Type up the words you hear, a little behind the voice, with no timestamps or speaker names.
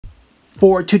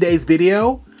For today's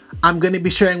video, I'm going to be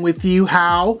sharing with you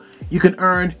how you can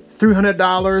earn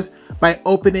 $300 by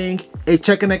opening a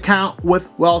checking account with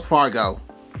Wells Fargo.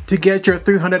 To get your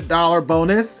 $300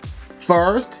 bonus,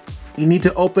 first, you need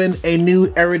to open a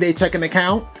new everyday checking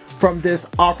account from this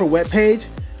offer webpage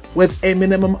with a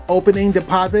minimum opening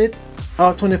deposit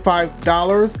of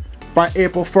 $25 by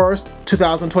April 1st,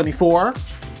 2024,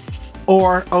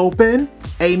 or open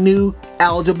a new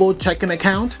eligible checking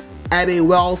account at a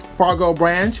Wells Fargo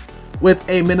branch with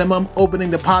a minimum opening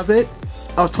deposit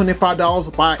of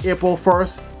 $25 by April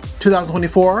 1st,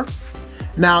 2024.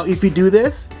 Now, if you do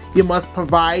this, you must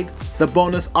provide the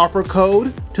bonus offer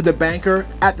code to the banker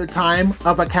at the time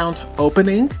of account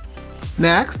opening.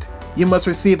 Next, you must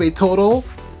receive a total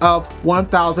of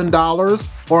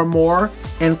 $1,000 or more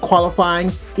in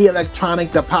qualifying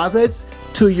electronic deposits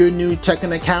to your new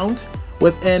checking account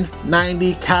within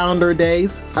 90 calendar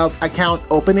days of account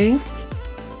opening.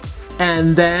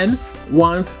 And then,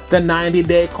 once the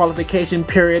 90-day qualification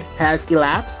period has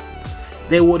elapsed,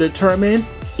 they will determine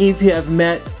if you have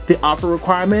met the offer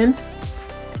requirements,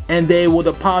 and they will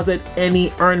deposit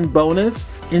any earned bonus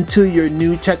into your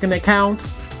new checking account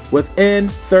within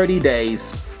 30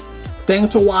 days.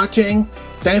 Thanks for watching.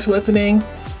 Thanks for listening.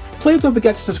 Please don't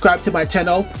forget to subscribe to my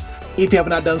channel. If you have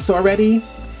not done so already,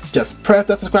 just press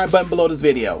that subscribe button below this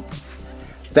video.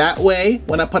 That way,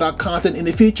 when I put out content in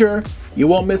the future, you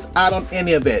won't miss out on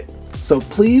any of it. So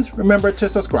please remember to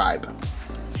subscribe.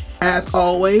 As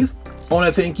always, I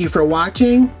want to thank you for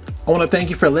watching. I want to thank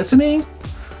you for listening.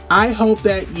 I hope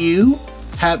that you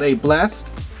have a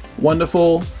blessed,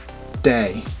 wonderful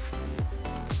day.